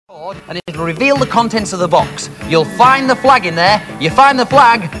and it'll reveal the contents of the box. You'll find the flag in there, you find the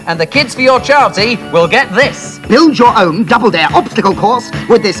flag, and the kids for your charity will get this. Build your own Double Dare obstacle course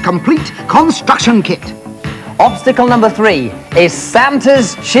with this complete construction kit. Obstacle number 3 is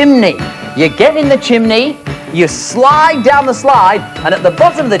Santa's chimney. You get in the chimney, you slide down the slide, and at the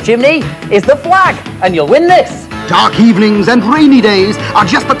bottom of the chimney is the flag, and you'll win this. Dark evenings and rainy days are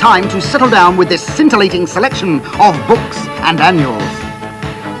just the time to settle down with this scintillating selection of books and annuals.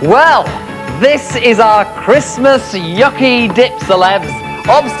 Well, this is our Christmas yucky dip, celebs.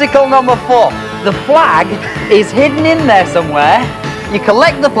 Obstacle number 4. The flag is hidden in there somewhere. You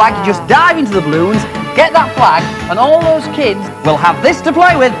collect the flag, you just dive into the balloons, get that flag, and all those kids will have this to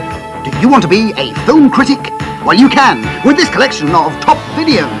play with. Do you want to be a film critic? Well, you can, with this collection of top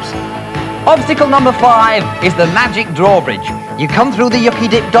videos. Obstacle number 5 is the magic drawbridge. You come through the yucky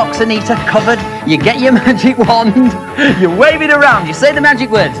dip Doc Sinitta covered, you get your magic wand, you wave it around, you say the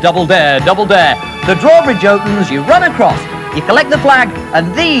magic words, double dare, double dare. The drawbridge opens, you run across, you collect the flag,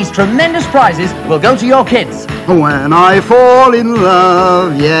 and these tremendous prizes will go to your kids. When I fall in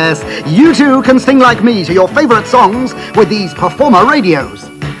love, yes, you too can sing like me to your favourite songs with these performer radios.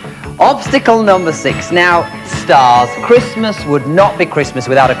 Obstacle number 6. Now, stars, Christmas would not be Christmas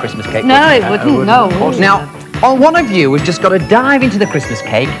without a Christmas cake. No, it wouldn't, no. Now, on one of you, we've just got to dive into the Christmas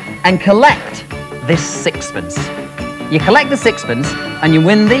cake and collect this sixpence. You collect the sixpence and you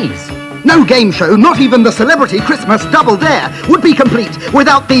win these. No game show, not even the Celebrity Christmas Double Dare, would be complete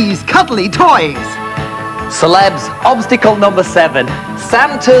without these cuddly toys. Celebs, obstacle number 7,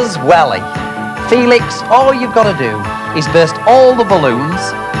 Santa's welly. Felix, all you've got to do is burst all the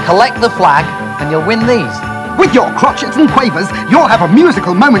balloons, collect the flag, and you'll win these. With your crotchets and quavers, you'll have a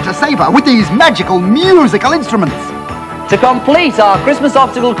musical moment to savour with these magical musical instruments. To complete our Christmas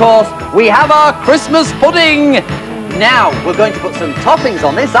obstacle course, we have our Christmas pudding. Now, we're going to put some toppings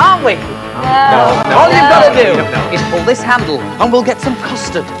on this, aren't we? No. All you've got to do is pull this handle and we'll get some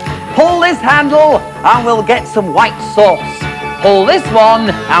custard. Pull this handle and we'll get some white sauce. Pull this one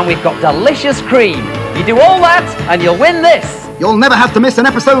and we've got delicious cream. You do all that and you'll win this. You'll never have to miss an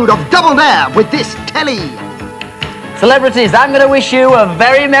episode of Double Dare with this telly. Celebrities, I'm going to wish you a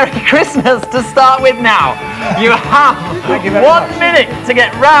very Merry Christmas to start with now. You have 1 minute to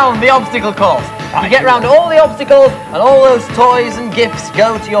get round the obstacle course. You get round all the obstacles and all those toys and gifts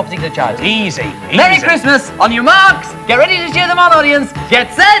go to your particular charity. Easy. Merry Christmas. On your marks, get ready to cheer them on, audience.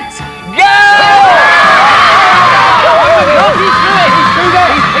 Get set, go! He's through it. He's through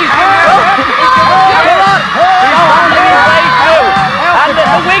it. He's through it. Come on. He's pounding his way through. And the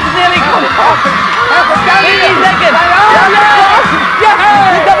wig's nearly come off. 30 seconds. You've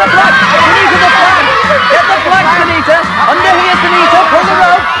got the flag. Sinitta, the flag. Get the flag, Sinitta. Under here, Sinitta. Pull the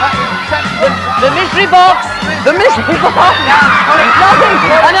rope. The mystery box. The mystery box. Nothing.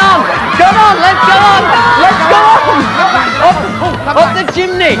 And on. Come on. Let's go on. Let's go on. Up the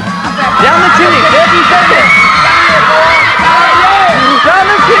chimney. Down the chimney. 30 seconds. Down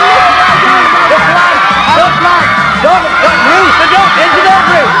the chimney. The flag. The flag. Ruth, the dog. Into the dog,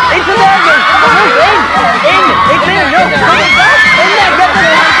 Ruth. Into the dog. Ruth, in. In. It's in. No. In there. Get the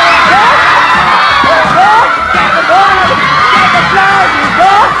flag. Go. Get the flag. Get the flag.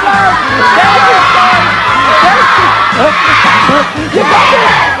 Go. You got it.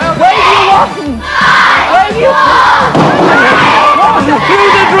 Wave your wand. Wave your wand. Through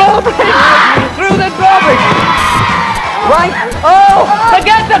the drawbridge. Through the drawbridge. Right. Oh,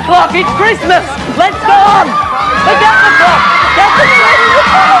 forget the clock. It's Christmas. Let's go on. Forget the clock. Get the clock.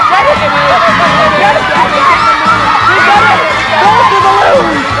 Get it. Get it. You got it. Burst the balloon.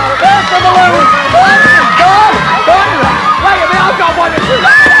 Burst the balloon. Go on. Go on. Go on. Wait a minute. I've got one. Go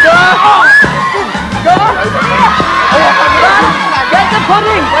on. Go on. Get the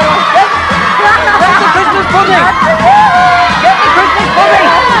pudding. Get the Christmas pudding. Get the Christmas pudding.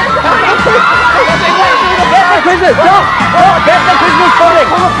 Get the Christmas. Stop. Get the Christmas pudding.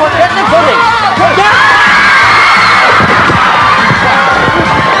 Get the pudding.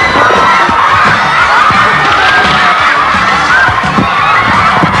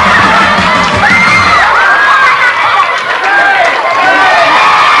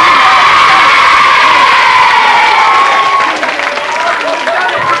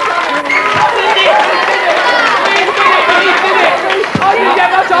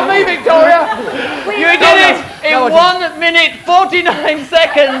 You did it in 1 minute 49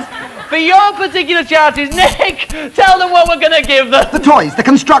 seconds for your particular charities. Nick, tell them what we're going to give them. The toys, the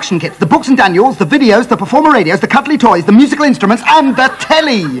construction kits, the books and annuals, the videos, the performer radios, the cuddly toys, the musical instruments, and the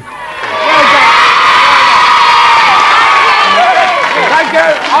telly. Thank you.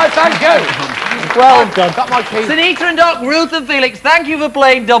 I thank you. Well done. Got my keys. Sinitta and Doc, Ruth and Felix, thank you for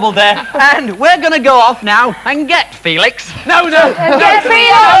playing Double Dare. And we're going to go off now and get Felix. No. Get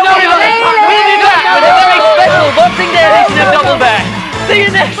Felix! We'll be back with a very special Boxing Day edition of Double Dare. See you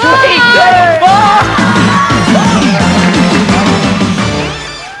next week. Bye.